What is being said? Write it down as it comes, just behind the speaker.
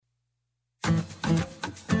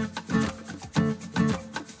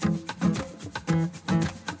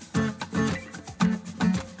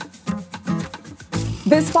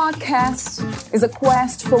This podcast is a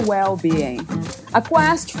quest for well-being, a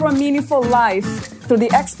quest for a meaningful life through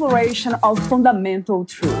the exploration of fundamental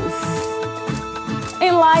truth.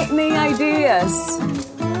 Enlightening ideas,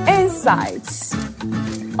 insights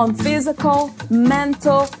on physical,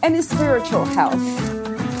 mental, and spiritual health.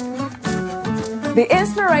 The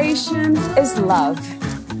inspiration is love.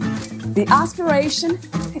 The aspiration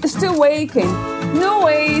is to awaken new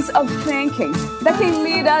ways of thinking that can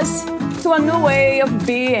lead us to a new way of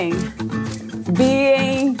being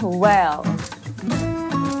well.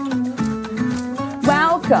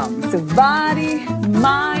 Welcome to Body,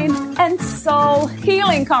 Mind, and Soul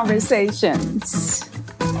Healing Conversations.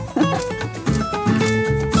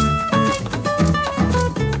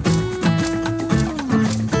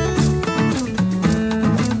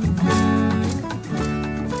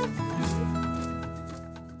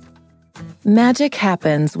 Magic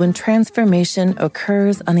happens when transformation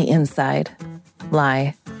occurs on the inside.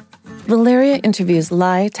 Lai. Valeria interviews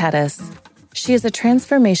Lai Tadas. She is a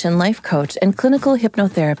transformation life coach and clinical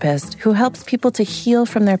hypnotherapist who helps people to heal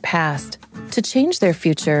from their past, to change their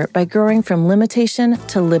future by growing from limitation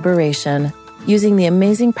to liberation, using the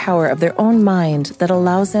amazing power of their own mind that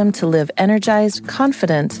allows them to live energized,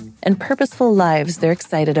 confident, and purposeful lives they're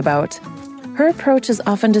excited about. Her approach is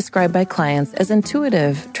often described by clients as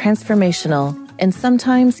intuitive, transformational, and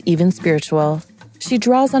sometimes even spiritual. She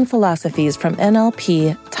draws on philosophies from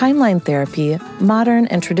NLP, timeline therapy, modern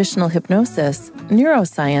and traditional hypnosis,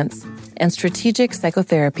 neuroscience, and strategic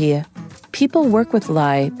psychotherapy. People work with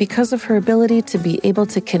Lai because of her ability to be able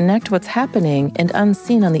to connect what's happening and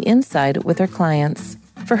unseen on the inside with her clients.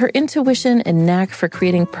 For her intuition and knack for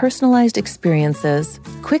creating personalized experiences,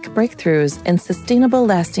 quick breakthroughs, and sustainable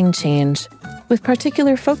lasting change, with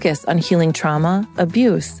particular focus on healing trauma,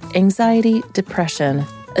 abuse, anxiety, depression,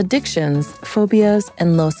 addictions, phobias,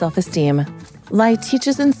 and low self-esteem. Lai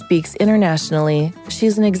teaches and speaks internationally. She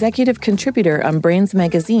is an executive contributor on Brains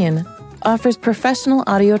Magazine, offers professional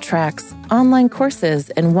audio tracks, online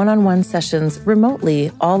courses, and one-on-one sessions remotely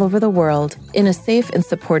all over the world in a safe and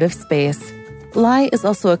supportive space. Lai is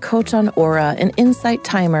also a coach on Aura and Insight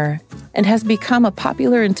Timer, and has become a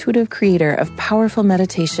popular intuitive creator of powerful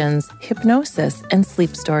meditations, hypnosis, and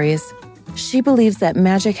sleep stories. She believes that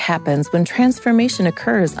magic happens when transformation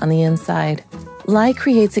occurs on the inside. Lai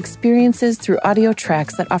creates experiences through audio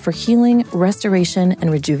tracks that offer healing, restoration,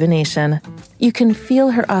 and rejuvenation. You can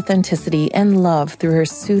feel her authenticity and love through her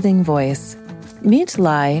soothing voice. Meet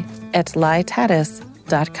Lai at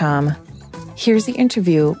laitadas.com. Here's the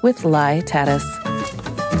interview with Lai Tadas.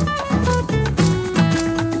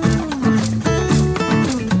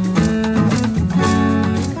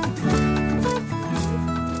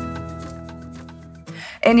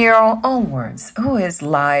 In your own words, who is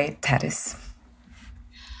Lai Tadas?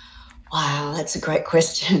 Wow, that's a great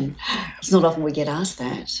question. It's not often we get asked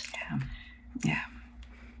that. Yeah.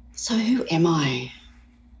 So who am I?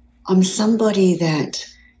 I'm somebody that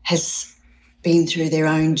has been through their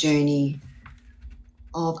own journey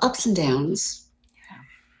of ups and downs,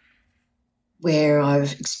 where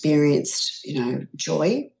I've experienced,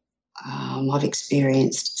 joy. I've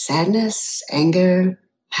experienced sadness, anger,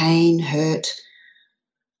 pain, hurt,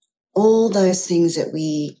 all those things that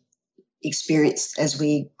we experience as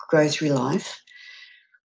we grow through life.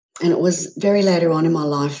 And it was very later on in my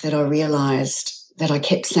life that I realised that I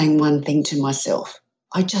kept saying one thing to myself: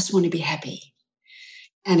 I just want to be happy.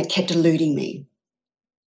 And it kept eluding me.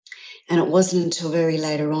 And it wasn't until very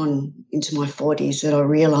later on into my 40s that I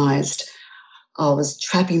realised I was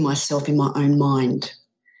trapping myself in my own mind.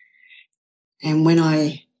 And when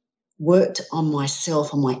I worked on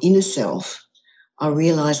myself, on my inner self, I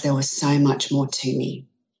realised there was so much more to me.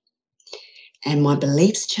 And my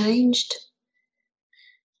beliefs changed.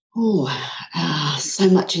 So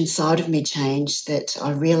much inside of me changed that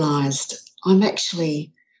I realised I'm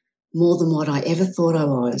actually more than what I ever thought I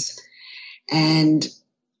was. And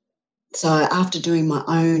so after doing my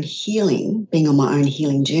own healing, being on my own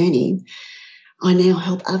healing journey, I now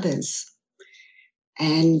help others.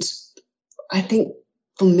 And I think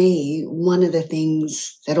for me, one of the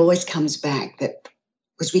things that always comes back,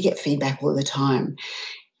 because we get feedback all the time,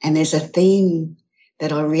 and there's a theme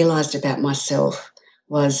that I realised about myself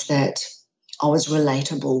was that I was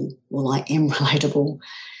relatable. Well, I am relatable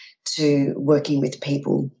to working with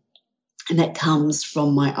people. And that comes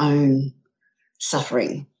from my own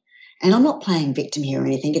suffering. And I'm not playing victim here or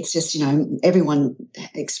anything. It's just, everyone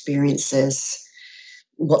experiences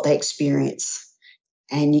what they experience,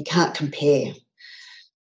 and you can't compare.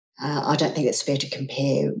 I don't think it's fair to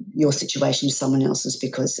compare your situation to someone else's,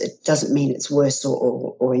 because it doesn't mean it's worse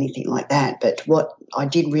or anything like that. But what I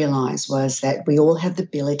did realise was that we all have the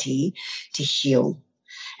ability to heal,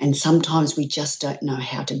 and sometimes we just don't know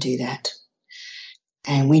how to do that.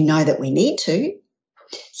 And we know that we need to.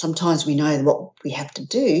 Sometimes we know what we have to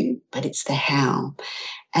do, but it's the how.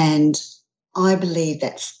 And I believe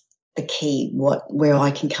that's the key, where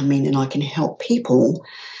I can come in and I can help people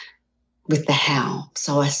with the how.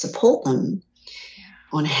 So I support them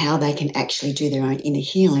on how they can actually do their own inner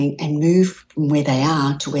healing and move from where they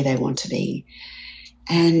are to where they want to be.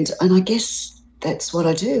 And I guess that's what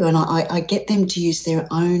I do. And I get them to use their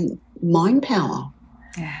own mind power.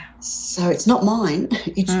 Yeah. So it's not mine,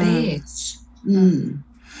 it's theirs.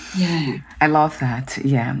 Yeah. I love that.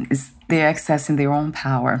 Yeah. They're accessing their own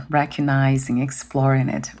power, recognizing, exploring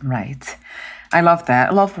it, right? I love that.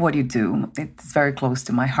 I love what you do. It's very close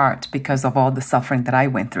to my heart because of all the suffering that I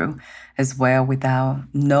went through as well, without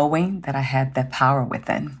knowing that I had that power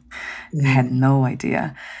within. I had no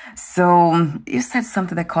idea. So you said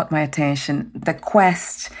something that caught my attention, the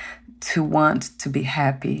quest to want to be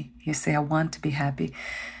happy. You say, I want to be happy.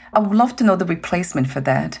 I would love to know the replacement for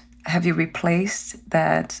that. Have you replaced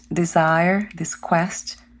that desire, this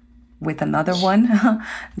quest, with another one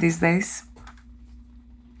these days?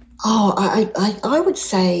 Oh, I would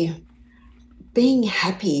say being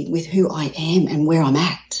happy with who I am and where I'm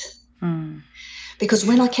at. Because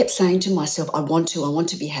when I kept saying to myself, I want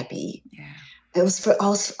to be happy,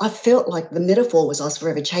 I felt like the metaphor was I was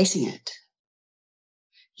forever chasing it.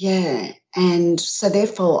 Yeah. And so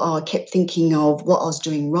therefore I kept thinking of what I was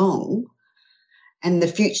doing wrong and the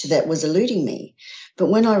future that was eluding me. But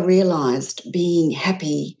when I realised being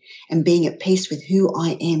happy and being at peace with who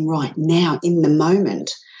I am right now in the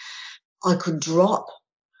moment, I could drop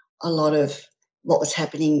a lot of what was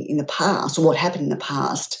happening in the past, or what happened in the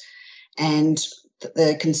past, and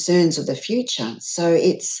the concerns of the future. So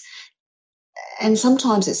and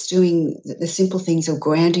sometimes it's doing the simple things of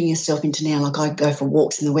grounding yourself into now. Like I go for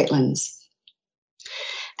walks in the wetlands,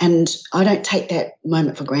 and I don't take that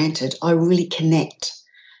moment for granted. I really connect.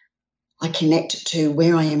 I connect to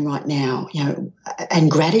where I am right now,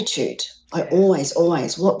 and gratitude. I always,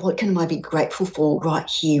 what can I be grateful for right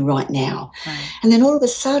here, right now? Right. And then all of a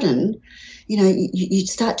sudden, you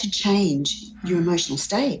start to change your emotional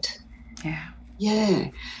state. Yeah. Yeah.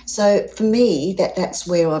 So for me, that's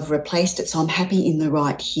where I've replaced it. So I'm happy in the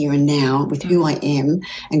right here and now with who I am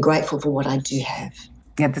and grateful for what I do have.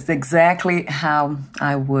 Yeah, that's exactly how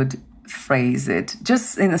I would phrase it.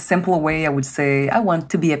 Just in a simple way, I would say, I want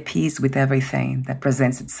to be at peace with everything that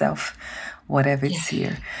presents itself, whatever it's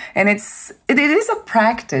here. And it is a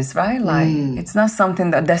practice, right? Like it's not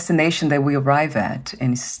something, a destination that we arrive at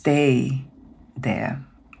and stay there.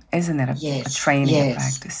 Isn't it a training, a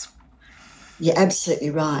practice? You're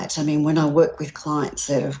absolutely right. I mean, when I work with clients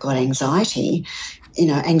that have got anxiety,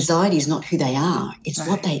 anxiety is not who they are. It's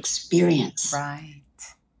what they experience. Right.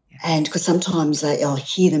 And because sometimes I'll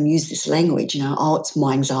hear them use this language, it's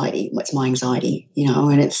my anxiety. What's my anxiety?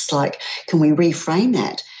 And it's like, can we reframe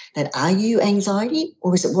that? That are you anxiety,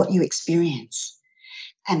 or is it what you experience?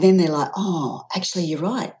 And then they're like, oh, actually, you're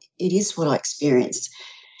right. It is what I experienced.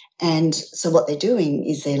 And so what they're doing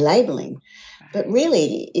is they're labeling. But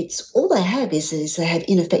really, it's all they have is they have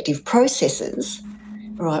ineffective processes,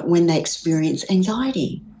 right, when they experience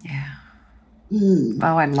anxiety. Yeah.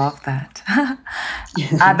 Oh, I love that.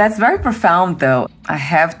 That's very profound, though. I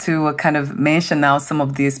have to kind of mention now some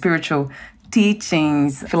of the spiritual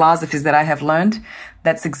teachings, philosophies that I have learned.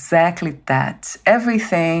 That's exactly that.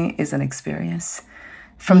 Everything is an experience.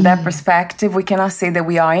 From that perspective, we cannot say that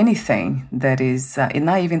we are anything that is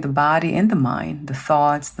not even the body and the mind, the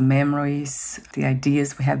thoughts, the memories, the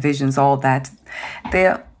ideas, we have visions, all that.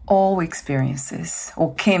 They're all experiences,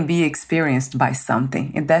 or can be experienced by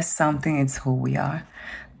something. And that something is who we are.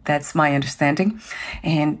 That's my understanding.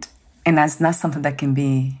 And that's not something that can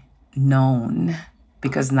be known,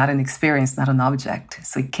 because not an experience, not an object.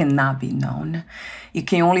 So it cannot be known. You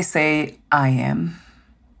can only say, I am.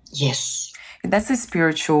 Yes. That's a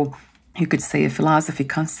spiritual, you could say, a philosophy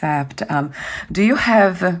concept. Do you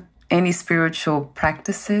have any spiritual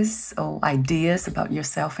practices or ideas about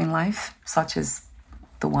yourself in life, such as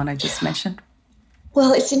the one I just mentioned?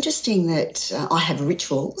 Well, it's interesting that I have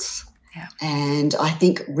rituals. Yeah. And I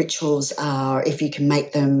think rituals are, if you can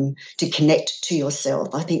make them to connect to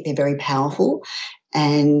yourself, I think they're very powerful.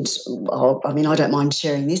 And I don't mind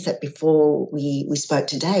sharing this, that before we spoke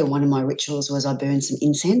today, one of my rituals was I burned some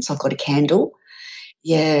incense. I've got a candle.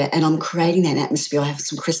 Yeah, and I'm creating that atmosphere. I have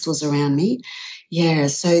some crystals around me. Yeah,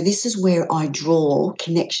 so this is where I draw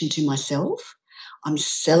connection to myself. I'm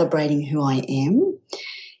celebrating who I am,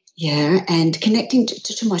 and connecting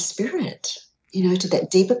to my spirit, to that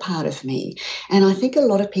deeper part of me. And I think a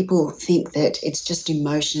lot of people think that it's just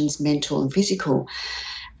emotions, mental and physical,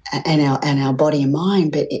 and our body and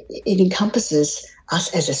mind, but it encompasses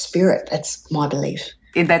us as a spirit. That's my belief.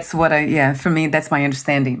 That's what for me, that's my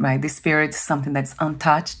understanding, right? The spirit is something that's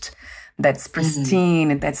untouched, that's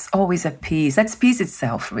pristine, and that's always at peace. That's peace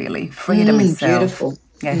itself, really. Freedom itself. Beautiful.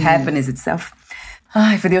 Yeah, happiness itself.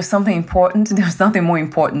 If there's something important, there's nothing more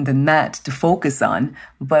important than that to focus on.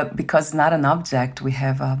 But because it's not an object, we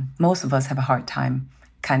have, most of us have a hard time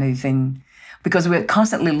because we're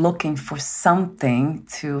constantly looking for something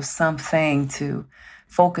to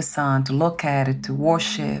focus on, to look at it, to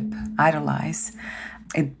worship, idolize.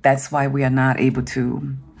 That's why we are not able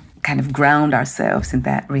to kind of ground ourselves in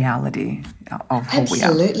that reality of who we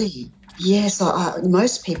are. Absolutely. Yes,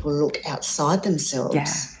 most people look outside themselves.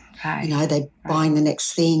 Yeah, right. They're buying the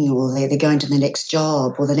next thing, or they're going to the next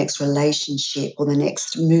job or the next relationship or the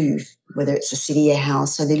next move, whether it's a city or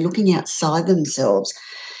house. So they're looking outside themselves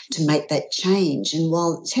to make that change. And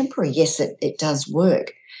while temporary, yes, it does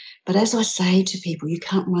work. But as I say to people, you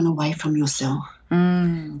can't run away from yourself.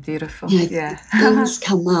 Beautiful. Things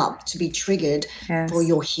come up to be triggered for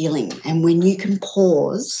your healing. And when you can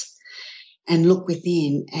pause and look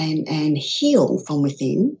within and heal from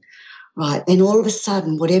within, right, then all of a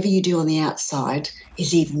sudden, whatever you do on the outside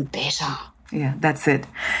is even better. Yeah, that's it.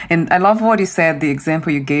 And I love what you said, the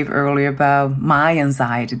example you gave earlier about my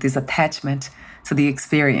anxiety, this attachment to the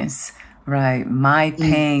experience. Right, my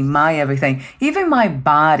pain, my everything, even my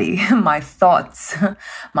body, my thoughts,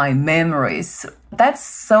 my memories. That's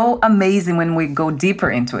so amazing when we go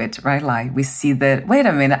deeper into it, right? Like we see that, wait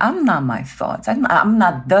a minute, I'm not my thoughts. I'm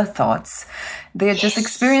not the thoughts. They're just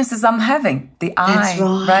experiences I'm having. That's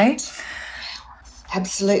right. Right?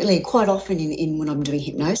 Absolutely. Quite often in when I'm doing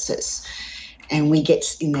hypnosis and we get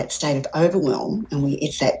in that state of overwhelm and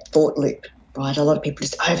it's that thought loop. Right, a lot of people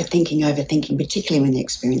just overthinking, particularly when they're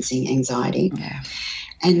experiencing anxiety. Yeah.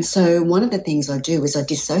 And so one of the things I do is I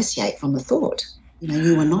dissociate from the thought.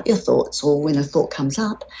 You are not your thoughts, or when a thought comes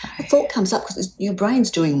up, a thought comes up because your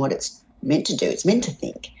brain's doing what it's meant to do. It's meant to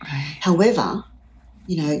think. Right. However,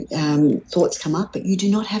 thoughts come up, but you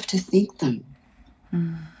do not have to think them.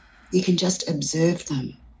 You can just observe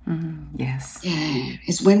them. Yes. Yeah.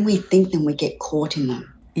 It's when we think them, we get caught in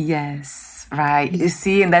them. Yes, right. You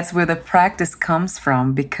see, and that's where the practice comes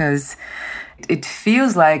from, because it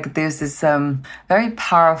feels like there's this very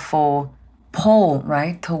powerful pull,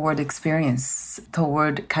 right, toward experience,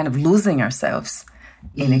 toward kind of losing ourselves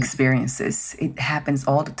in experiences. It happens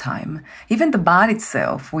all the time. Even the body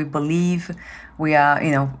itself, we believe we are,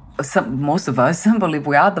 most of us believe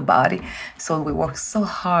we are the body. So we work so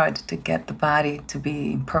hard to get the body to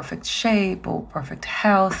be in perfect shape or perfect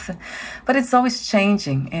health. But it's always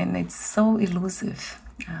changing, and it's so elusive.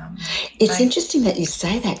 It's interesting that you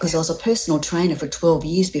say that, because I was a personal trainer for 12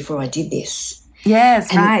 years before I did this.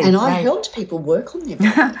 Yes, and I helped people work on their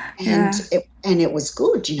body, and it was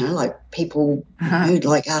good, like people,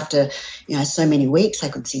 like after, so many weeks, I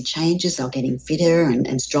could see changes. They were getting fitter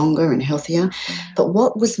and stronger and healthier. But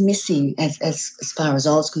what was missing, as far as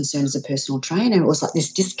I was concerned as a personal trainer, it was like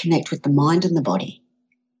this disconnect with the mind and the body.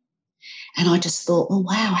 And I just thought, well,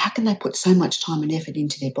 wow, how can they put so much time and effort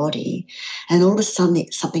into their body, and all of a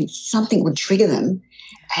sudden something would trigger them,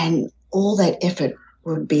 and all that effort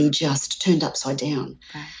would be just turned upside down.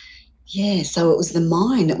 Right. Yeah, so it was the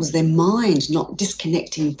mind. It was their mind not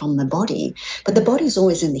disconnecting from the body. But the body's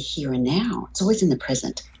always in the here and now. It's always in the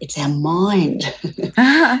present. It's our mind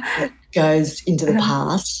that goes into the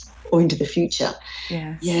past or into the future.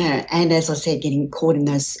 Yes. Yeah, and as I said, getting caught in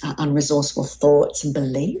those unresourceful thoughts and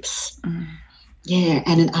beliefs. Yeah,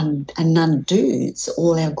 and undoes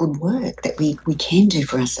all our good work that we can do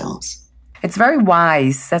for ourselves. It's very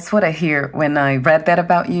wise. That's what I hear when I read that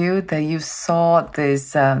about you, that you saw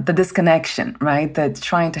this, the disconnection, right? That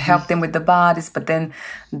trying to help them with the bodies, but then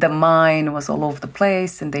the mind was all over the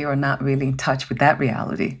place and they were not really in touch with that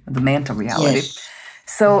reality, the mental reality. Yes.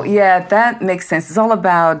 So, that makes sense. It's all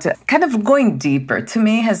about kind of going deeper. To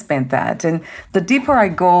me, has been that. And the deeper I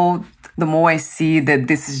go, the more I see that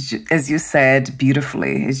this is, as you said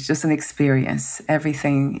beautifully, it's just an experience.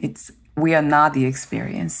 Everything, we are not the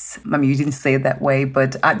experience. I mean, you didn't say it that way,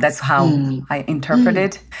 but that's how I interpret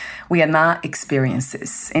it. We are not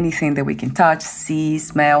experiences. Anything that we can touch, see,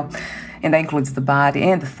 smell, and that includes the body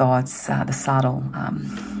and the thoughts, the subtle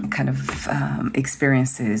kind of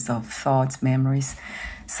experiences, of thoughts, memories.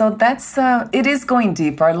 So that's, it is going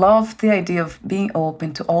deeper. I love the idea of being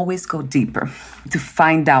open to always go deeper, to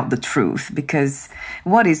find out the truth, because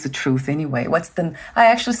what is the truth anyway? I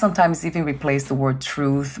actually sometimes even replace the word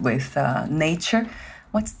truth with nature.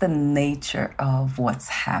 What's the nature of what's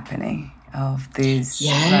happening, of this,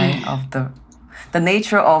 right, of the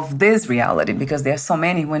nature of this reality? Because there are so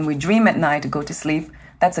many. When we dream at night to go to sleep,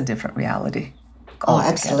 that's a different reality. Oh,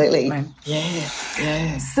 absolutely. Right?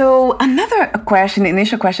 Yeah. So another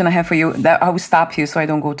initial question I have for you, that I will stop here so I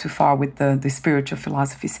don't go too far with the spiritual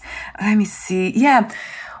philosophies. Let me see. Yeah.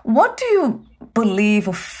 What do you believe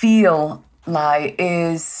or feel like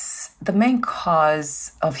is the main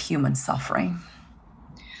cause of human suffering?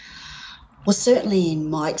 Well, certainly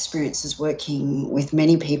in my experiences working with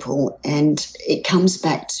many people, and it comes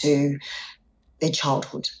back to their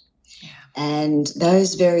childhood. And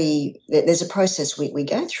there's a process we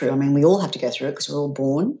go through. I mean, we all have to go through it because we're all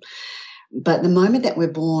born. But the moment that we're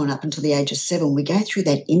born up until the age of 7, we go through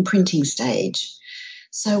that imprinting stage.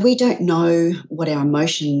 So we don't know what our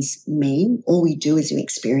emotions mean. All we do is we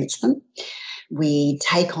experience them. We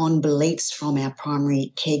take on beliefs from our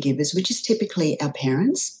primary caregivers, which is typically our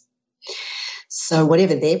parents. So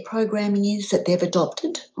whatever their programming is that they've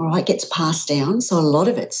adopted, all right, gets passed down. So a lot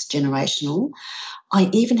of it's generational. I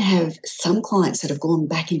even have some clients that have gone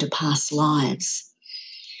back into past lives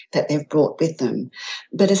that they've brought with them.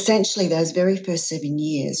 But essentially, those very first 7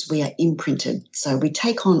 years, we are imprinted. So we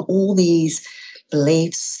take on all these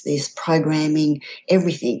beliefs, this programming,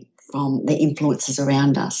 everything from the influences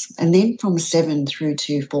around us. And then from 7 through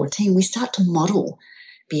to 14, we start to model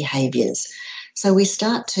behaviours. So we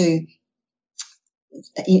start to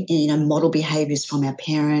model behaviours from our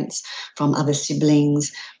parents, from other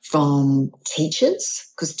siblings, from teachers,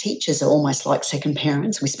 because teachers are almost like second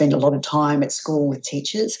parents. We spend a lot of time at school with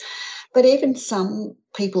teachers. But even some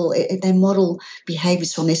people, they model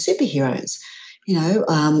behaviours from their superheroes,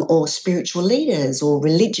 or spiritual leaders or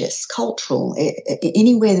religious, cultural,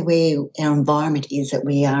 anywhere where our environment is that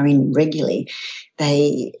we are in regularly,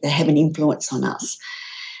 they have an influence on us.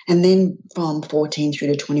 And then from 14 through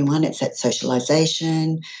to 21, it's that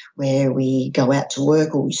socialisation where we go out to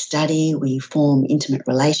work or we study, we form intimate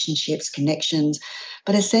relationships, connections.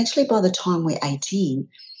 But essentially by the time we're 18,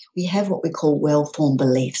 we have what we call well-formed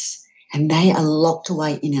beliefs, and they are locked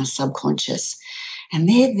away in our subconscious. And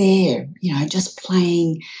they're there, just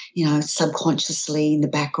playing, subconsciously in the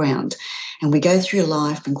background. And we go through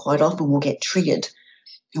life and quite often we'll get triggered.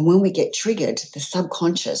 And when we get triggered, the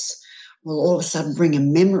subconscious will all of a sudden bring a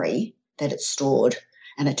memory that it's stored,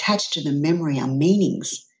 and attached to the memory are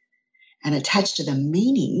meanings, and attached to the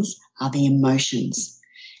meanings are the emotions.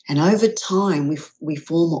 And over time, we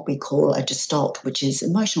form what we call a gestalt, which is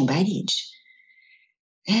emotional baggage.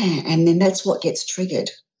 Yeah, and then that's what gets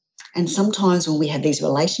triggered. And sometimes when we have these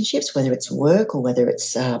relationships, whether it's work or whether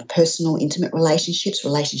it's personal, intimate relationships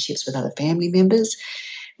with other family members,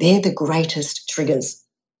 they're the greatest triggers.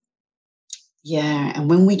 Yeah, and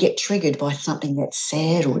when we get triggered by something that's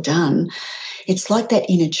said or done, it's like that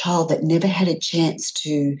inner child that never had a chance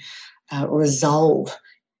to resolve,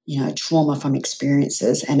 trauma from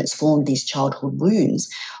experiences, and it's formed these childhood wounds.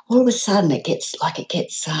 All of a sudden, it gets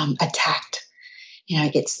attacked.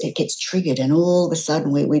 It gets triggered, and all of a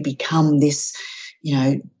sudden we become this,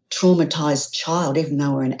 traumatized child, even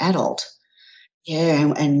though we're an adult.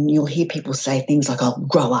 Yeah, and you'll hear people say things like, "Oh,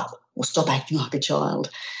 grow up," or "Stop acting like a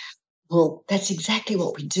child." Well, that's exactly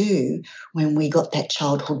what we do when we got that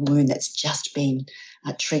childhood wound that's just been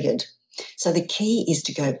triggered. So the key is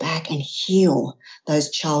to go back and heal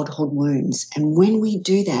those childhood wounds. And when we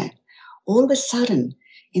do that, all of a sudden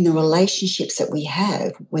in the relationships that we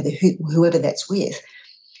have, whoever that's with,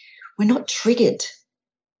 we're not triggered.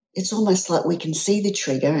 It's almost like we can see the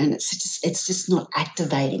trigger and it's just not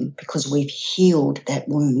activating because we've healed that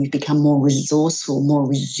wound. We've become more resourceful, more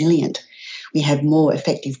resilient. We have more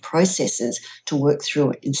effective processes to work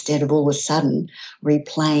through it instead of all of a sudden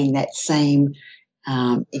replaying that same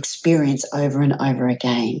experience over and over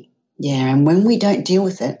again. Yeah, and when we don't deal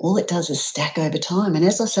with it, all it does is stack over time. And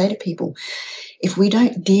as I say to people, if we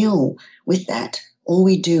don't deal with that, all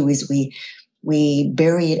we do is we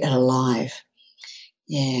bury it alive.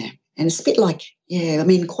 Yeah, and it's a bit like,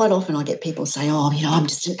 quite often I get people say, "Oh, I'm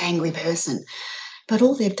just an angry person." But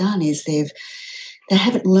all they've done is they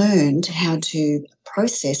haven't learned how to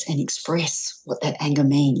process and express what that anger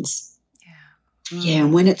means. Yeah. Yeah,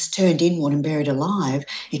 and when it's turned inward and buried alive,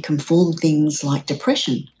 it can form things like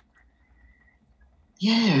depression.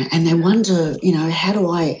 Yeah, and they wonder, how do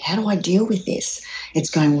I deal with this? It's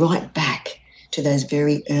going right back to those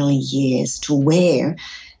very early years, to where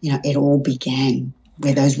it all began,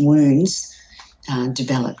 where those wounds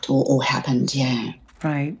developed or happened, yeah.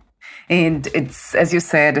 Right. And it's, as you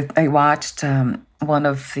said, I watched one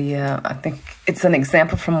of the, I think it's an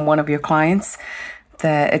example from one of your clients,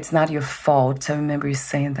 that it's not your fault. I remember you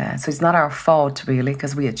saying that. So it's not our fault, really,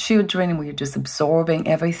 because we are children and we're just absorbing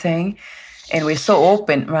everything. And we're so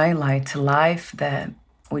open, right, like to life, that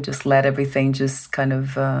we just let everything just kind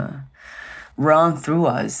of run through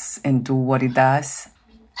us and do what it does.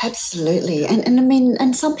 Absolutely. And I mean,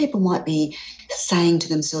 and some people might be saying to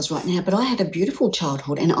themselves right now, but I had a beautiful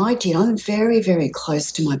childhood, and I did. I'm very, very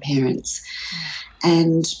close to my parents.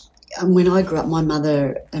 And when I grew up, my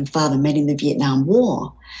mother and father met in the Vietnam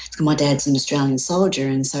War. So my dad's an Australian soldier,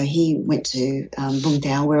 and so he went to Vung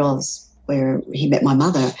Tau, where he met my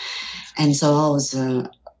mother. And so I was,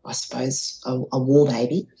 I suppose, a war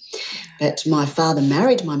baby. But my father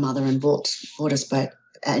married my mother and brought us both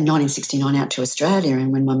in 1969 out to Australia.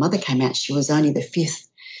 And when my mother came out, she was only the fifth,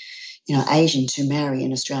 Asian to marry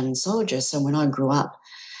an Australian soldier. So when I grew up,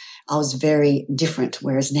 I was very different,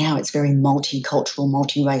 whereas now it's very multicultural,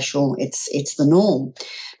 multiracial. It's the norm.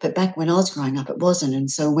 But back when I was growing up, it wasn't. And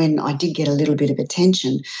so when I did get a little bit of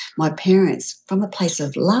attention, my parents, from a place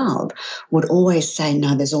of love, would always say,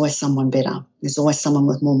 no, there's always someone better. There's always someone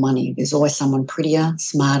with more money. There's always someone prettier,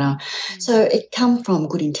 smarter. So it come from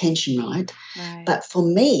good intention, right? But for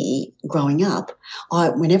me, growing up,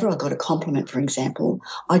 whenever I got a compliment, for example,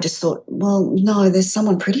 I just thought, well, no, there's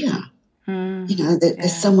someone prettier.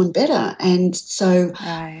 There's someone better. And so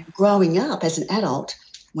growing up as an adult,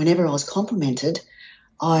 whenever I was complimented,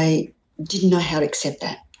 I didn't know how to accept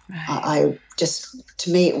that. I just,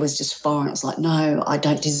 to me, it was just foreign. It was like, no, I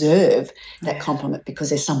don't deserve that compliment because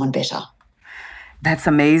there's someone better. That's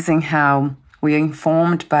amazing how we are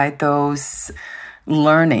informed by those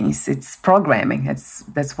learnings. It's programming.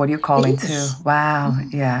 That's what you're calling too. Wow.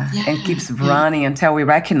 Yeah. And it keeps running until we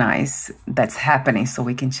recognize that's happening so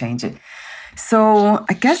we can change it. So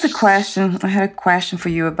I guess I had a question for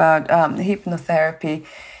you about hypnotherapy.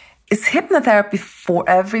 Is hypnotherapy for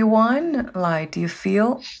everyone? Like, do you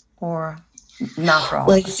feel, or not for all?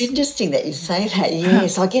 Well, it's interesting that you say that.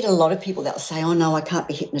 Yes, I get a lot of people that will say, "Oh no, I can't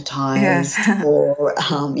be hypnotized," or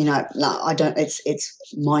no, I don't.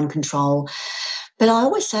 It's mind control. But I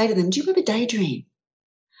always say to them, "Do you ever daydream?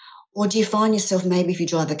 Or do you find yourself, maybe if you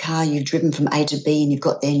drive a car, you've driven from A to B and you've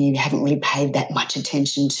got there and you haven't really paid that much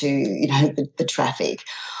attention to, the traffic?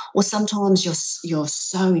 Or sometimes you're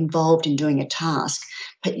so involved in doing a task,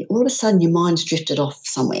 but all of a sudden your mind's drifted off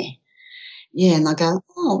somewhere." Yeah, and I go,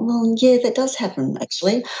 "Oh, well, yeah, that does happen,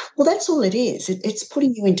 actually." Well, that's all it is. It's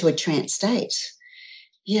putting you into a trance state.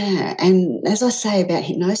 Yeah, and as I say about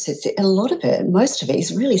hypnosis, most of it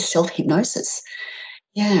is really self-hypnosis.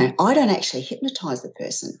 Yeah, I don't actually hypnotise the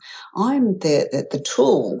person. I'm the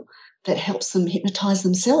tool that helps them hypnotise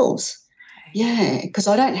themselves. Yeah, because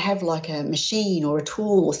I don't have like a machine or a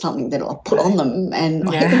tool or something that I'll put on them and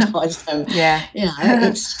I hypnotise them. Yeah.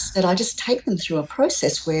 It's just that I just take them through a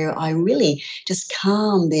process where I really just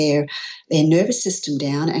calm their nervous system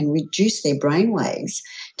down and reduce their brain waves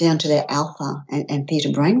down to their alpha and theta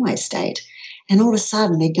brainwave state. And all of a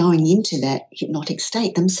sudden they're going into that hypnotic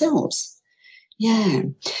state themselves. Yeah.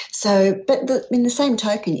 So, but in the same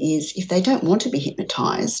token is if they don't want to be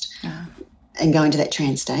hypnotised and go into that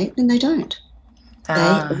trance state, then they don't. They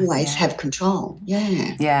always have control.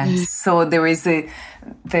 Yeah. Yeah. So there's a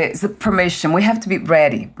permission. We have to be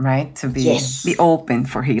ready, right? To be open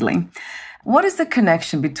for healing. What is the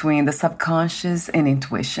connection between the subconscious and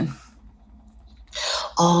intuition?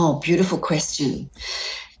 Oh, beautiful question.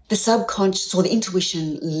 The subconscious or the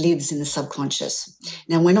intuition lives in the subconscious.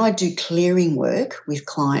 Now, when I do clearing work with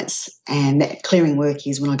clients, and that clearing work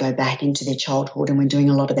is when I go back into their childhood and we're doing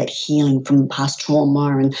a lot of that healing from past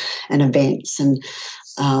trauma and events and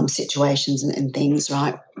situations and things,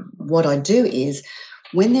 right? What I do is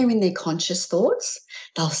when they're in their conscious thoughts,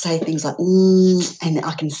 they'll say things like, and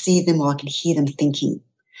I can see them or I can hear them thinking.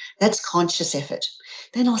 That's conscious effort.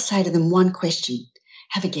 Then I'll say to them one question,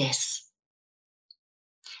 have a guess.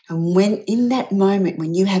 And when in that moment,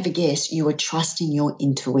 when you have a guess, you are trusting your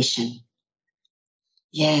intuition.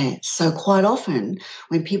 Yeah. So quite often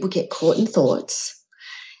when people get caught in thoughts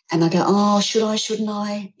and they go, oh, should I, shouldn't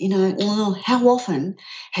I? How often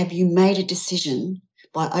have you made a decision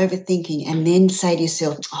by overthinking and then say to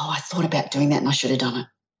yourself, oh, I thought about doing that and I should have done it.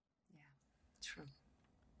 Yeah, true.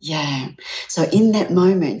 Yeah. So in that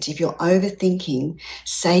moment, if you're overthinking,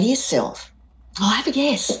 say to yourself, oh, have a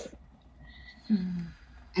guess.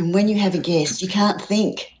 And when you have a guess, you can't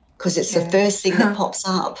think because it's the first thing that pops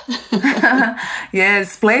up. Yeah,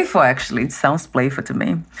 it's playful, actually. It sounds playful to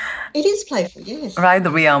me. It is playful, yes. Right,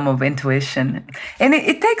 the realm of intuition. And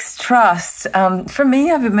it takes trust. For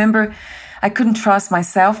me, I remember I couldn't trust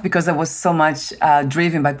myself because I was so much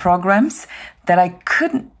driven by programs that I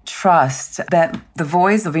couldn't trust that the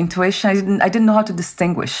voice of intuition, I didn't know how to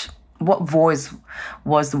distinguish what voice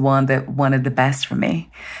was the one that wanted the best for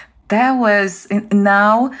me. That was,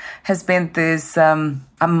 now has been this, I'm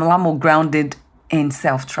a lot more grounded in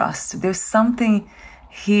self-trust. There's something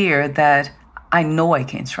here that I know I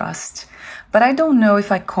can trust, but I don't know if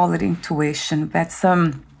I call it intuition. That's,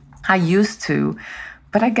 I used to,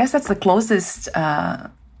 but I guess that's the closest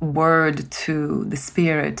word to the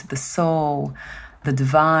spirit, the soul, the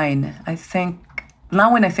divine. I think,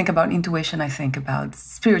 now when I think about intuition, I think about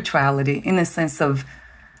spirituality in the sense of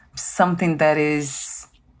something that is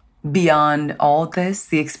beyond all this,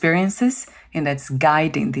 the experiences, and that's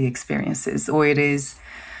guiding the experiences, or it is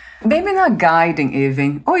maybe not guiding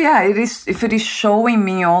even. Oh yeah, it is. If it is showing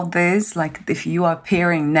me all this, like if you are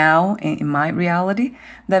appearing now in my reality,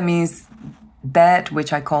 that means that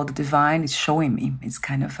which I call the divine is showing me. It's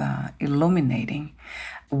kind of illuminating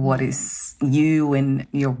what is you and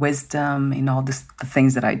your wisdom and all the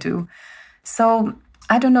things that I do. So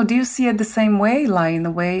I don't know, do you see it the same way, like in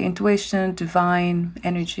the way intuition, divine,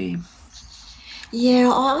 energy? Yeah,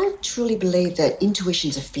 I truly believe that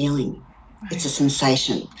intuition's a feeling. Right. It's a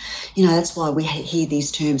sensation. You know, that's why we hear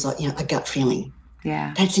these terms like, you know, a gut feeling.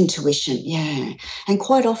 Yeah. That's intuition, yeah. And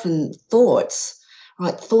quite often thoughts,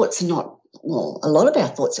 right, thoughts are not, well, a lot of our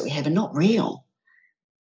thoughts that we have are not real.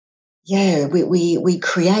 Yeah, we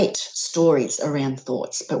create stories around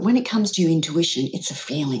thoughts, but when it comes to your intuition, it's a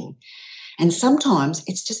feeling. And sometimes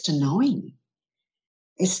it's just a knowing.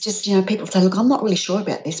 It's just, you know, people say, look, I'm not really sure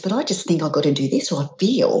about this, but I just think I've got to do this, or I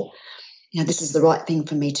feel, you know, this is the right thing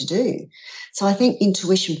for me to do. So I think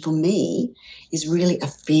intuition for me is really a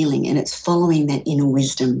feeling, and it's following that inner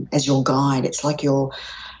wisdom as your guide. It's like your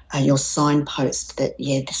signpost that,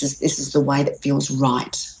 yeah, this is the way that feels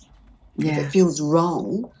right. Yeah. If it feels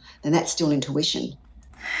wrong, then that's still intuition.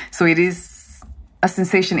 So it is a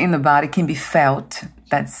sensation in the body, can be felt.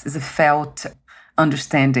 Is a felt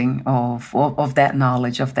understanding of that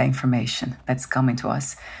knowledge, of that information that's coming to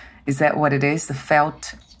us. Is that what it is, the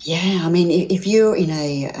felt? Yeah, I mean, if you're in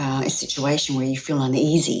a situation where you feel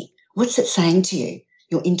uneasy, what's it saying to you?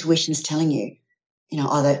 Your intuition's telling you, you know,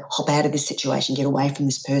 either hop out of this situation, get away from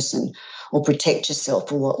this person, or protect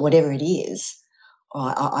yourself, or whatever it is.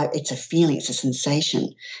 It's a feeling, it's a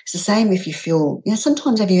sensation. It's the same if you feel, you know,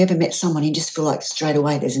 sometimes have you ever met someone you just feel like straight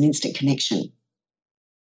away there's an instant connection?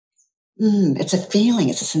 It's a feeling,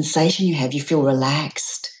 it's a sensation you have. You feel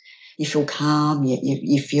relaxed, you feel calm,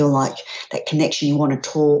 you feel like that connection, you want to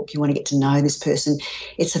talk, you want to get to know this person.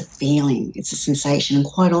 It's a feeling, it's a sensation, and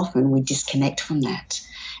quite often we disconnect from that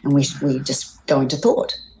and we just go into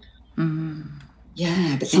thought. Mm-hmm.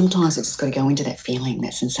 Yeah, but sometimes it's just got to go into that feeling,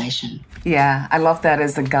 that sensation. Yeah, I love that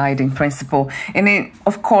as a guiding principle. And it,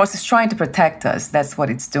 of course, it's trying to protect us. That's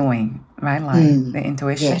what it's doing, right? Like the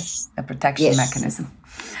intuition, yes. The protection mechanism.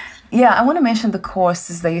 Yeah, I want to mention the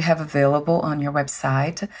courses that you have available on your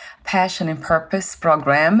website, Passion and Purpose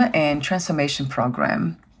Program and Transformation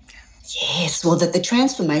Program. Yes, well, the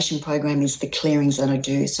Transformation Program is the clearings that I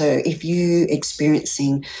do. So if you're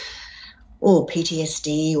experiencing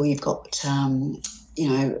PTSD, or you've got,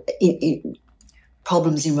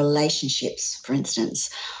 problems in relationships, for instance,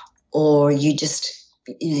 or you just,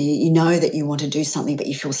 you know that you want to do something but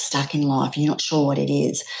you feel stuck in life and you're not sure what it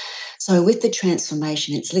is. So with the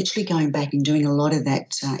transformation, it's literally going back and doing a lot of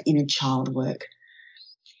that inner child work,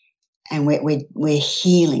 and we're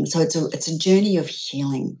healing. So it's a journey of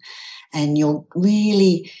healing, and you're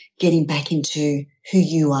really getting back into who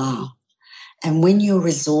you are. And when you're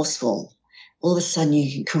resourceful, all of a sudden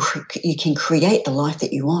you can create the life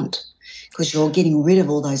that you want, because you're getting rid of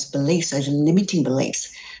all those beliefs, those limiting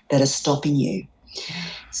beliefs that are stopping you.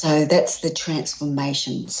 So that's the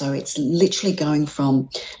transformation. So it's literally going from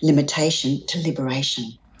limitation to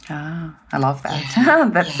liberation. Ah, I love that. Yeah.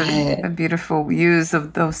 That's a beautiful use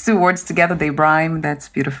of those two words together. They rhyme. That's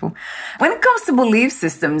beautiful. When it comes to belief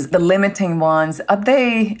systems, the limiting ones, are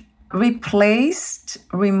they replaced,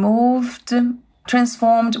 removed,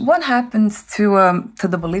 transformed? What happens to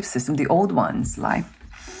the belief system, the old ones, like?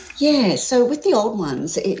 Yeah, so with the old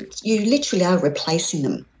ones, you literally are replacing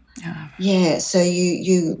them. Yeah, so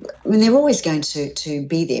they're always going to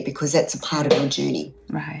be there because that's a part of your journey.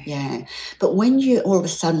 Right. Yeah, but when you all of a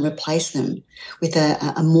sudden replace them with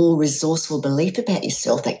a more resourceful belief about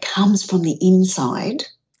yourself that comes from the inside,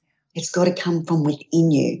 it's got to come from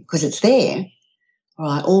within you because it's there, All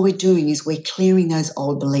right, all we're doing is we're clearing those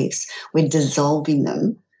old beliefs. We're dissolving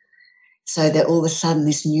them so that all of a sudden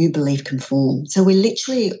this new belief can form. So we're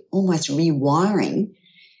literally almost rewiring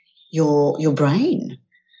your brain.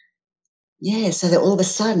 Yeah, so that all of a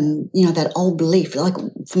sudden, that old belief, like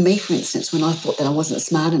for me, for instance, when I thought that I wasn't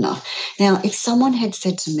smart enough. Now, if someone had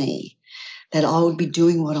said to me that I would be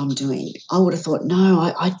doing what I'm doing, I would have thought,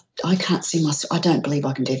 no, I can't see myself. I don't believe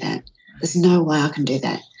I can do that. There's no way I can do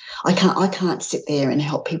that. I can't sit there and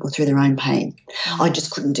help people through their own pain. I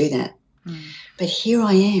just couldn't do that. But here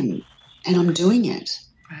I am, and I'm doing it.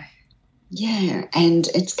 Right. Yeah, and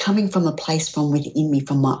it's coming from a place from within me,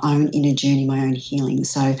 from my own inner journey, my own healing.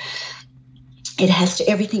 So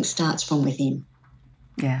everything starts from within.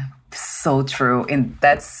 Yeah, so true. And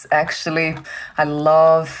that's actually,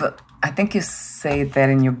 I think you say that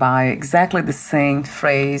in your bio, exactly the same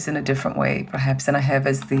phrase in a different way, perhaps, than I have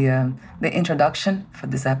as the introduction for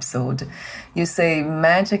this episode. You say,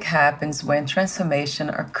 magic happens when transformation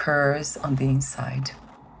occurs on the inside.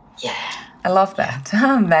 Yeah. I love that.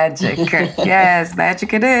 Magic. Yes,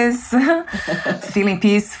 magic it is. Feeling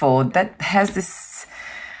peaceful. That has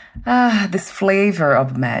this flavor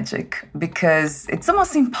of magic, because it's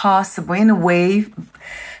almost impossible in a way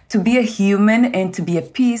to be a human and to be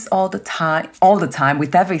at peace all the time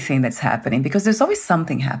with everything that's happening, because there's always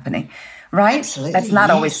something happening, right? Absolutely, that's not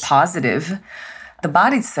yes. always positive. The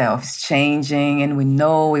body itself is changing, and we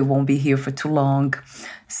know it won't be here for too long.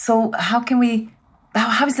 So how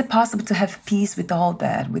is it possible to have peace with all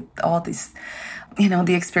that, with all this,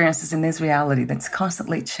 the experiences in this reality that's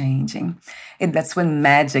constantly changing? And that's when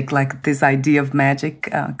magic, like this idea of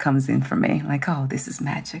magic comes in for me. Like, oh, this is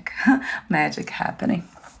magic. Magic happening.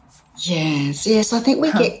 Yes. I think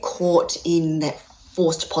we get caught in that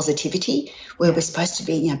forced positivity where we're supposed to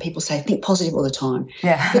be, people say, think positive all the time.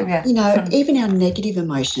 Yeah. But, even our negative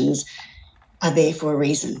emotions are there for a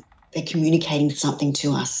reason. They're communicating something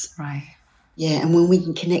to us. Right. Yeah, and when we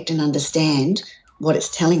can connect and understand what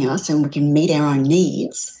it's telling us and we can meet our own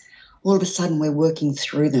needs, all of a sudden we're working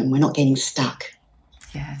through them. We're not getting stuck.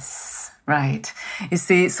 Yes, right. You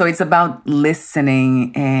see, so it's about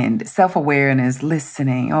listening and self-awareness,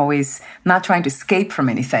 listening, always not trying to escape from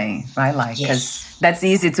anything, right? Because that's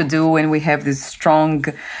easy to do when we have this strong,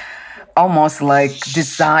 almost like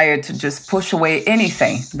desire to just push away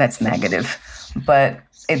anything that's negative. But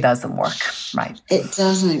it doesn't work, right? It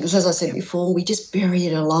doesn't, because as I said before, we just bury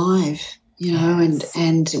it alive, Yes.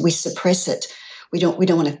 and we suppress it. We don't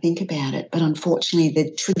want to think about it. But unfortunately,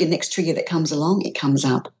 the next trigger that comes along, it comes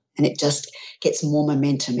up and it just gets more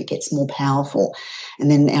momentum. It gets more powerful. And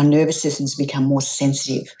then our nervous systems become more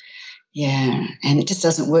sensitive. Yeah, and it just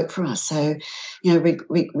doesn't work for us. So,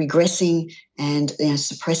 regressing and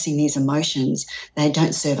suppressing these emotions, they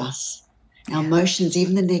don't serve us. Our emotions,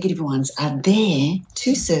 even the negative ones, are there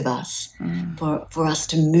to serve us, for us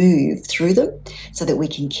to move through them so that we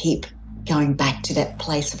can keep going back to that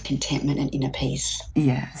place of contentment and inner peace.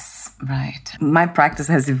 Yes, right. My practice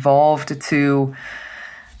has evolved to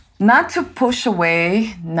not to push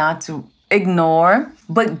away, not to ignore,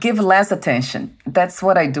 but give less attention. That's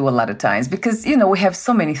what I do a lot of times, because, we have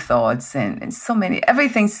so many thoughts and so many,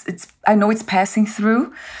 I know it's passing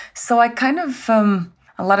through. So I kind of,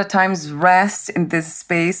 a lot of times rest in this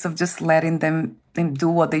space of just letting them do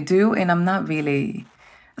what they do. And I'm not really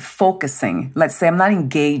focusing. Let's say I'm not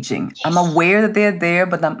engaging. Yes. I'm aware that they're there,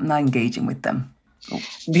 but I'm not engaging with them.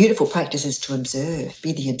 Beautiful practice is to observe,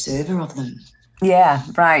 be the observer of them. Yeah,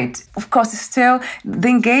 right. Of course, still, the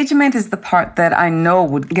engagement is the part that I know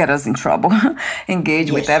would get us in trouble. Engage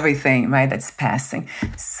with everything, right, that's passing.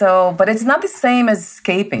 So, but it's not the same as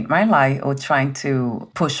escaping, right, or trying to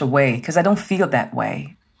push away, because I don't feel that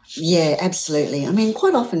way. Yeah, absolutely. I mean,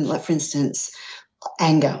 quite often, like, for instance,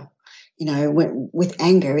 anger. With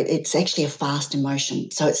anger, it's actually a fast emotion.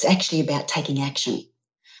 So it's actually about taking action,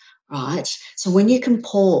 right? So when you can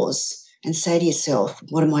pause and say to yourself,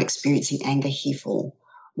 what am I experiencing anger here for?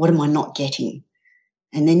 What am I not getting?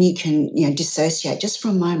 And then you can, dissociate just for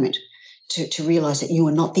a moment to realize that you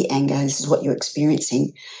are not the anger. This is what you're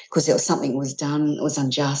experiencing because there was something was done, it was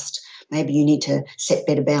unjust. Maybe you need to set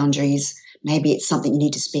better boundaries. Maybe it's something you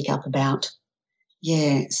need to speak up about.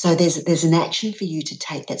 Yeah, so there's an action for you to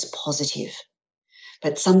take that's positive.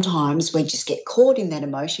 But sometimes we just get caught in that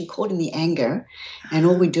emotion, caught in the anger, and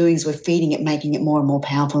all we're doing is we're feeding it, making it more and more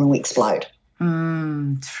powerful, and we explode.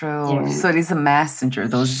 True. Yeah. So it is a messenger,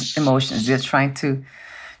 those emotions. They're trying to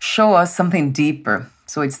show us something deeper.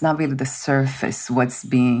 So it's not really the surface,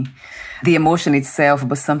 the emotion itself,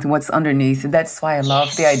 but something what's underneath. That's why I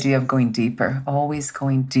love the idea of going deeper, always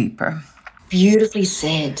going deeper. Beautifully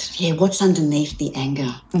said. Yeah, what's underneath the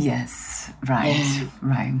anger? Yes, right,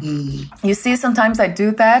 right. You see, sometimes I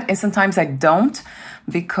do that and sometimes I don't,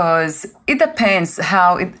 because it depends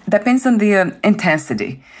on the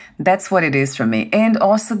intensity. That's what it is for me. And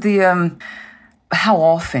also the how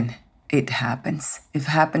often it happens. If it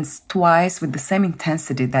happens twice with the same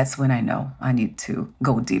intensity, that's when I know I need to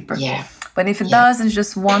go deeper. Yeah. But if it does, it's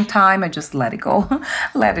just one time, I just let it go.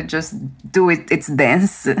 Let it just do its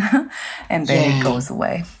dance, and then it goes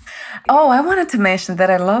away. Oh, I wanted to mention that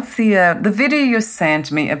I love the video you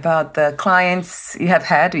sent me about the clients you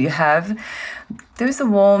have. There's a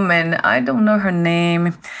woman, I don't know her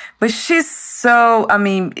name, but she's so,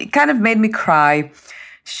 it kind of made me cry.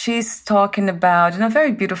 She's talking about, in a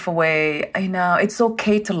very beautiful way, it's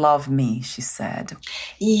okay to love me, she said.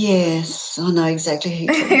 Yes, I know exactly who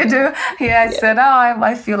you're talking You do? Yeah, I said,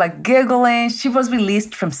 I feel like giggling. She was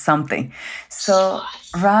released from something. So,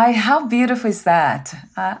 right, how beautiful is that?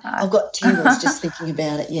 I've got tingles just thinking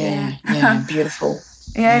about it. Yeah, beautiful.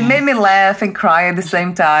 Yeah, it made me laugh and cry at the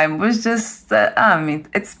same time. It was just,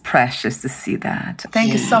 it's precious to see that.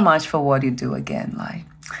 Thank you so much for what you do again, Lai.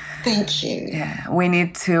 Thank you. Yeah, we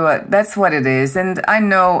need to, that's what it is. And I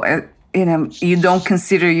know, you don't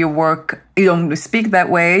consider your work, you don't speak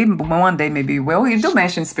that way, but one day maybe you will. You do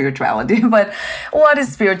mention spirituality, but what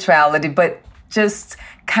is spirituality? But just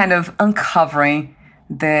kind of uncovering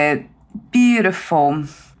the beautiful,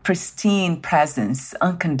 pristine presence,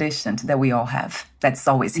 unconditioned, that we all have. That's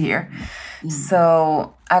always here. Mm-hmm.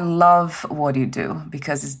 So I love what you do,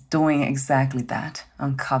 because it's doing exactly that,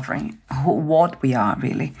 uncovering what we are,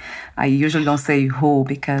 really. I usually don't say who,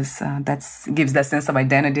 because that gives that sense of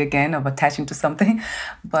identity again, of attaching to something.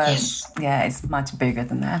 But it's much bigger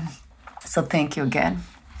than that. So thank you again.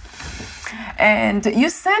 And you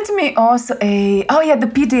sent me also the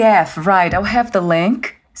PDF, right? I'll have the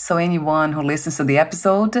link. So anyone who listens to the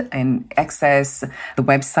episode and access the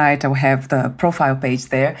website, I'll have the profile page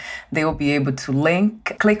there. They will be able to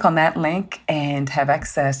click on that link and have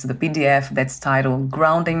access to the PDF that's titled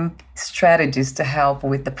Grounding Strategies to Help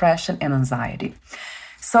with Depression and Anxiety.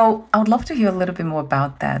 So I would love to hear a little bit more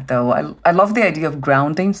about that, though. I love the idea of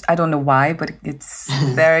grounding. I don't know why, but it's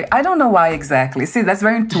I don't know why exactly. See, that's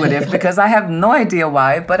very intuitive, because I have no idea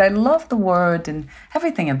why, but I love the word and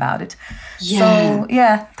everything about it.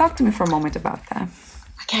 Yeah. So, talk to me for a moment about that.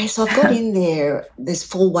 Okay, so I've got in there's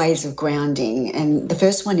 4 ways of grounding. And the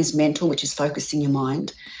first one is mental, which is focusing your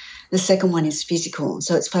mind. The second one is physical,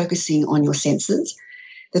 so it's focusing on your senses.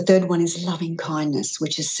 The third one is loving kindness,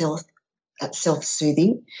 which is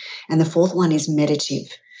self-soothing. And the fourth one is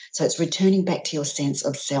meditative. So it's returning back to your sense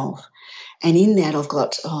of self. And in that, I've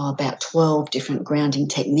got about 12 different grounding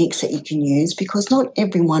techniques that you can use, because not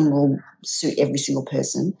everyone will suit every single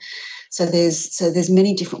person. So there's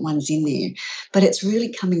many different ones in there. But it's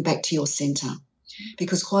really coming back to your center,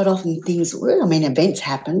 because quite often events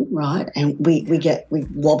happen, right? And we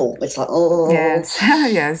wobble. It's like, yes,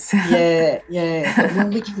 yes, yeah. But when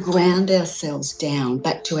we can ground ourselves down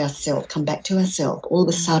back to ourself, come back to ourself, all of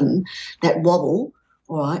a sudden that wobble,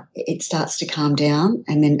 all right, it starts to calm down,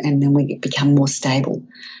 and then we become more stable.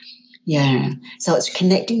 Yeah. So it's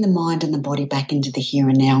connecting the mind and the body back into the here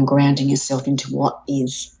and now, and grounding yourself into what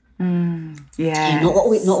is. Not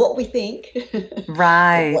what we think.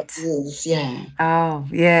 Right. What is, Oh,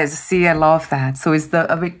 yes. See, I love that. So it's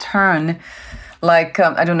a return, like,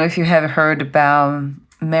 I don't know if you have heard about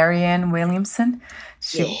Marianne Williamson.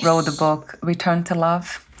 She wrote the book, Return to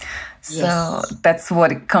Love. So that's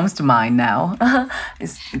what it comes to mind now.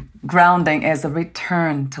 Is grounding as a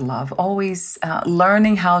return to love. Always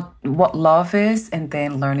learning what love is, and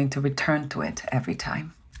then learning to return to it every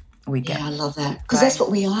time. I love that, because that's what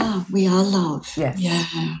we are. We are love. Yes.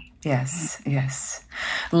 Yeah. Yes.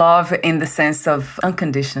 Love in the sense of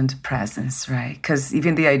unconditioned presence, right? Because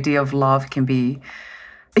even the idea of love can be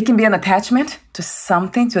an attachment to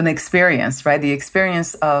something, to an experience, right? The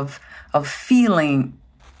experience of feeling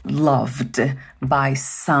loved by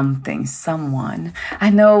something, someone.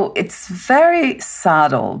 I know it's very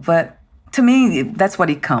subtle, but to me, that's what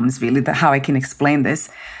it comes, really, how I can explain this.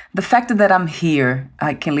 The fact that I'm here,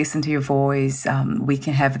 I can listen to your voice, we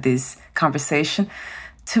can have this conversation.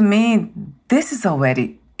 To me, this is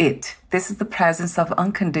already it. This is the presence of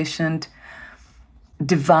unconditioned,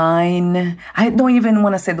 divine. I don't even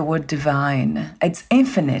want to say the word divine. It's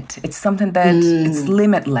infinite. It's something that it's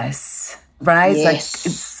limitless, right? Yes.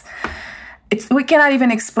 It's we cannot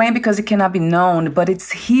even explain, because it cannot be known, but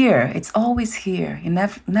it's here. It's always here. It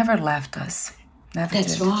never left us.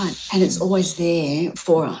 That's right. And it's always there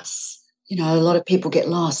for us. A lot of people get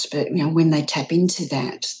lost, but when they tap into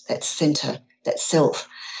that center, that self,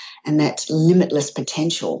 and that limitless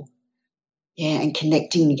potential. Yeah, and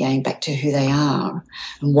connecting again back to who they are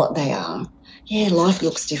and what they are. Yeah, life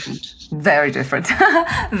looks different. Very different.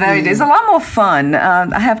 Very different. It's a lot more fun,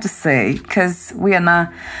 I have to say, because we are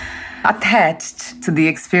not attached to the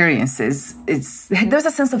experiences. There's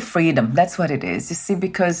a sense of freedom. That's what it is. You see,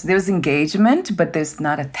 because there's engagement, but there's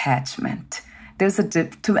not attachment.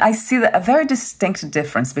 I see a very distinct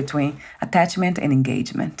difference between attachment and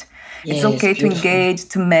engagement. Yes, it's okay beautiful. to engage,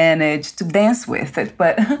 to manage, to dance with it,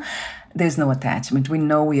 but there's no attachment. We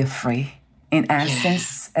know we are free. In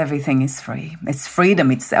essence, everything is free. It's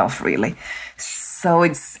freedom itself, really. So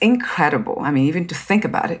it's incredible. I mean, even to think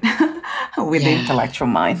about it with the intellectual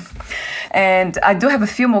mind. And I do have a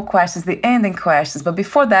few more questions, the ending questions. But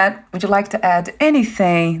before that, would you like to add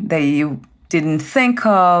anything that you didn't think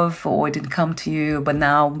of or it didn't come to you, but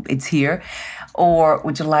now it's here? Or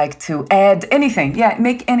would you like to add anything? Yeah,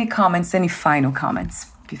 make any comments, any final comments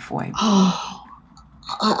before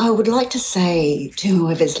I would like to say to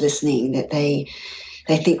whoever's listening that they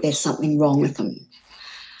think there's something wrong with them,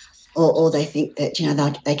 or they think that, you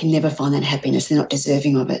know, they can never find that happiness, they're not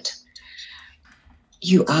deserving of it.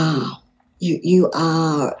 You are. You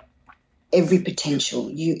are every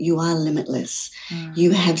potential. You are limitless.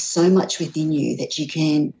 You have so much within you that you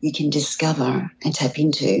can discover and tap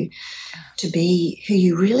into to be who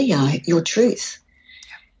you really are, your truth.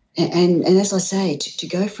 And as I say, to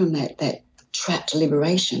go from that trapped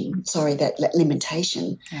that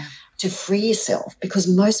limitation, to free yourself, because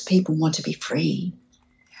most people want to be free.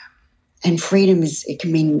 And freedom it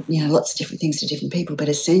can mean, you know, lots of different things to different people, but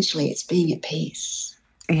essentially it's being at peace.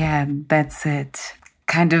 Yeah, that's it.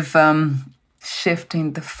 Kind of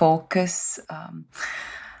shifting the focus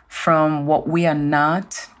from what we are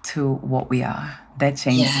not to what we are. That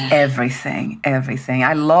changes everything.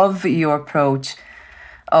 I love your approach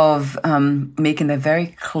of making it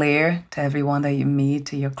very clear to everyone that you meet,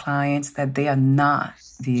 to your clients, that they are not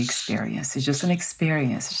the experience. It's just an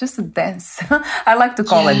experience. It's just a dance. I like to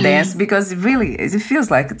call it dance because it really is. It feels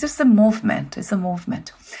like it's just a movement. It's a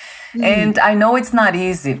movement. And I know it's not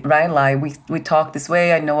easy, right? Like we talk this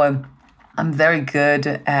way. I know I'm very good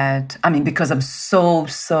at, because I'm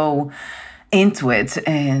so into it,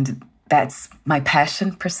 and that's my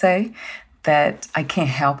passion per se, that I can't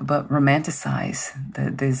help but romanticize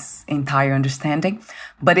this entire understanding.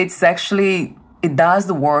 But it's actually, it does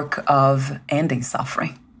the work of ending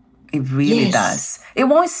suffering. It really does. It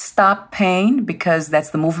won't stop pain, because that's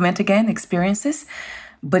the movement again, experiences,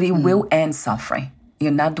 but it will end suffering.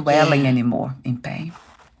 You're not dwelling anymore in pain.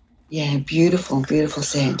 Yeah, beautiful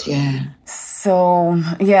said, So,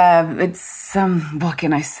 it's, what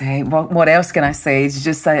can I say? What else can I say? It's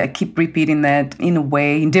just I keep repeating that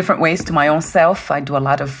in different ways to my own self. I do a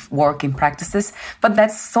lot of work in practices, but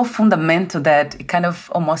that's so fundamental that it kind of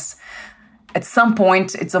almost, at some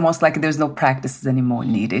point, it's almost like there's no practices anymore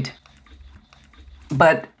needed.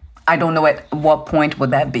 But I don't know at what point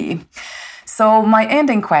would that be. So my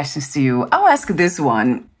ending questions to you, I'll ask this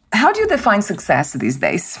one. How do you define success these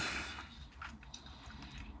days?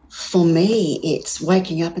 For me, it's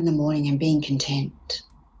waking up in the morning and being content.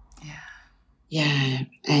 Yeah,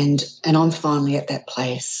 and I'm finally at that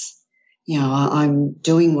place. You know, I'm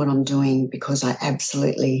doing what I'm doing because I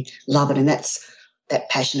absolutely love it, and that's that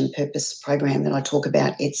passion and purpose program that I talk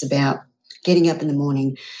about. It's about getting up in the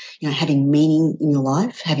morning, you know, having meaning in your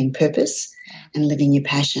life, having purpose, and living your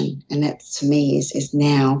passion. And that, to me, is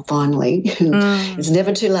now finally, it's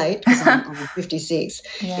never too late, because I'm 56.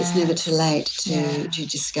 It's never too late to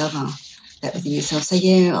discover that within yourself. So,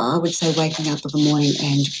 I would say waking up in the morning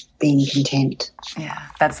and being content. Yeah,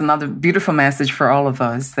 that's another beautiful message for all of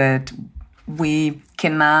us, that we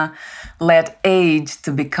cannot let age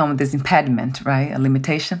to become this impediment, right? A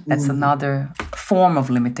limitation. That's another form of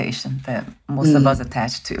limitation that most of us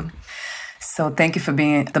attach to. So thank you for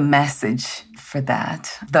being the message for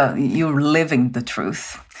that. You're living the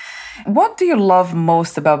truth. What do you love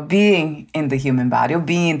most about being in the human body, or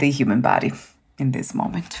being the human body in this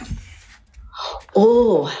moment?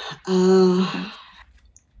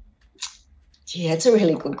 It's a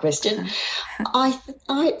really good question.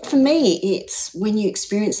 For me, it's when you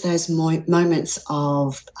experience those moments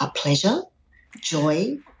of pleasure,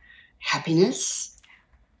 joy, happiness.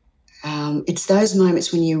 It's those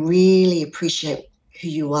moments when you really appreciate who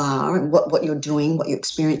you are and what you're doing, what you're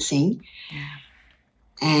experiencing.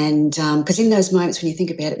 And because in those moments, when you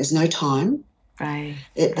think about it, there's no time. Right.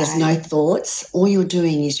 There's no thoughts. All you're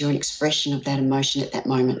doing is you're an expression of that emotion at that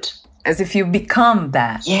moment. As if you become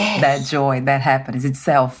that joy, that happiness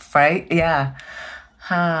itself, right? Yeah.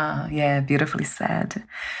 Beautifully said.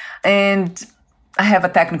 And I have a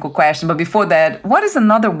technical question, but before that, what is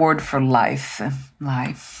another word for life?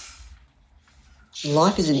 Life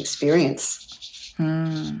is an experience.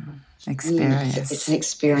 Experience. It's an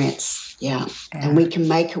experience, yeah. And we can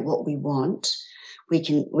make it what we want. We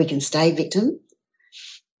can stay victim,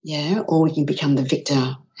 or we can become the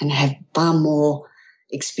victor and have far more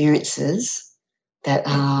experiences that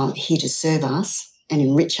are here to serve us and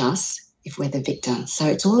enrich us if we're the victor. So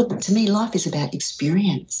it's all about, to me, life is about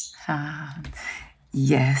experience.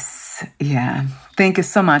 Yes. Yeah. Thank you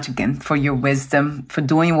so much again for your wisdom, for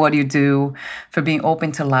doing what you do, for being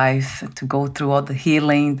open to life, to go through all the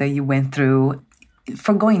healing that you went through,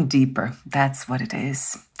 for going deeper. That's what it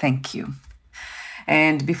is. Thank you.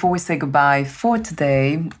 And before we say goodbye for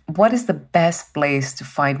today, what is the best place to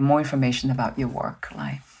find more information about your work,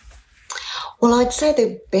 Lai? Well, I'd say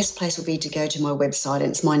the best place would be to go to my website,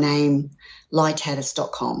 and it's my name,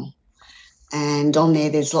 laitaddis.com. And on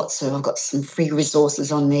there, I've got some free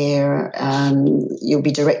resources on there. You'll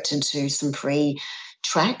be directed to some free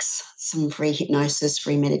tracks, some free hypnosis,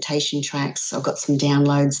 free meditation tracks. I've got some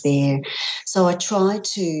downloads there. So I try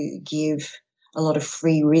to give a lot of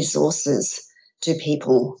free resources to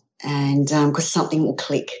people, and because something will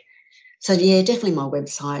click. So, definitely my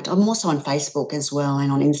website. I'm also on Facebook as well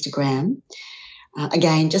and on Instagram.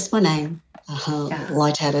 Again, just my name,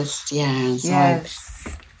 Lai Taddis. Yeah. So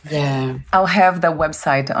yes. Yeah. I'll have the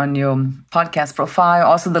website on your podcast profile,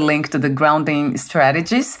 also the link to the grounding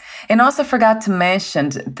strategies. And also forgot to mention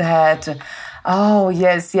that,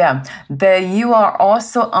 that you are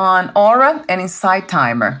also on Aura and Insight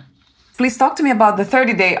Timer. Please talk to me about the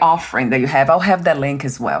 30-day offering that you have. I'll have that link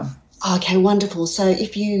as well. Okay, wonderful. So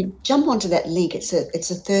if you jump onto that link, it's a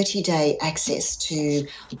 30-day access to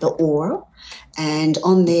the Aura. And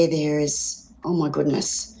on there is, oh my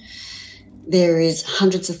goodness, there is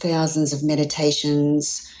hundreds of thousands of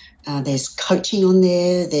meditations. There's coaching on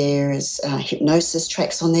there. There's hypnosis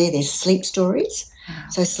tracks on there. There's sleep stories.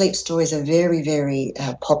 So sleep stories are very, very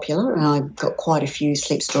popular. And I've got quite a few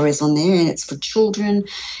sleep stories on there. And it's for children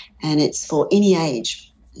and it's for any age.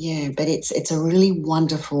 Yeah, but it's a really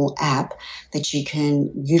wonderful app that you can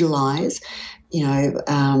utilise,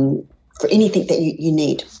 for anything that you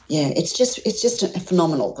need. Yeah, it's just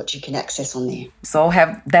phenomenal what you can access on there. So I'll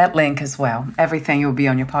have that link as well. Everything will be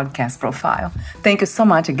on your podcast profile. Thank you so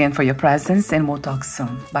much again for your presence, and we'll talk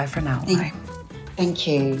soon. Bye for now. Bye. Thank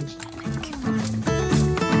you. Thank you.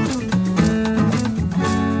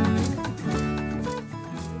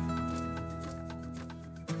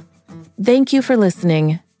 Thank you for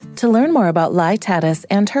listening. To learn more about Lai Taddis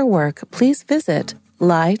and her work, please visit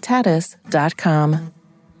laitaddis.com.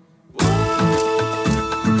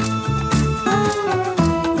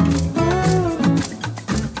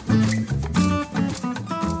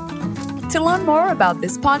 To learn more about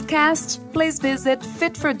this podcast, please visit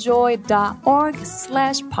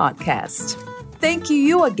fitforjoy.org/podcast. Thank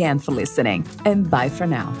you again for listening, and bye for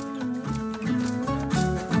now.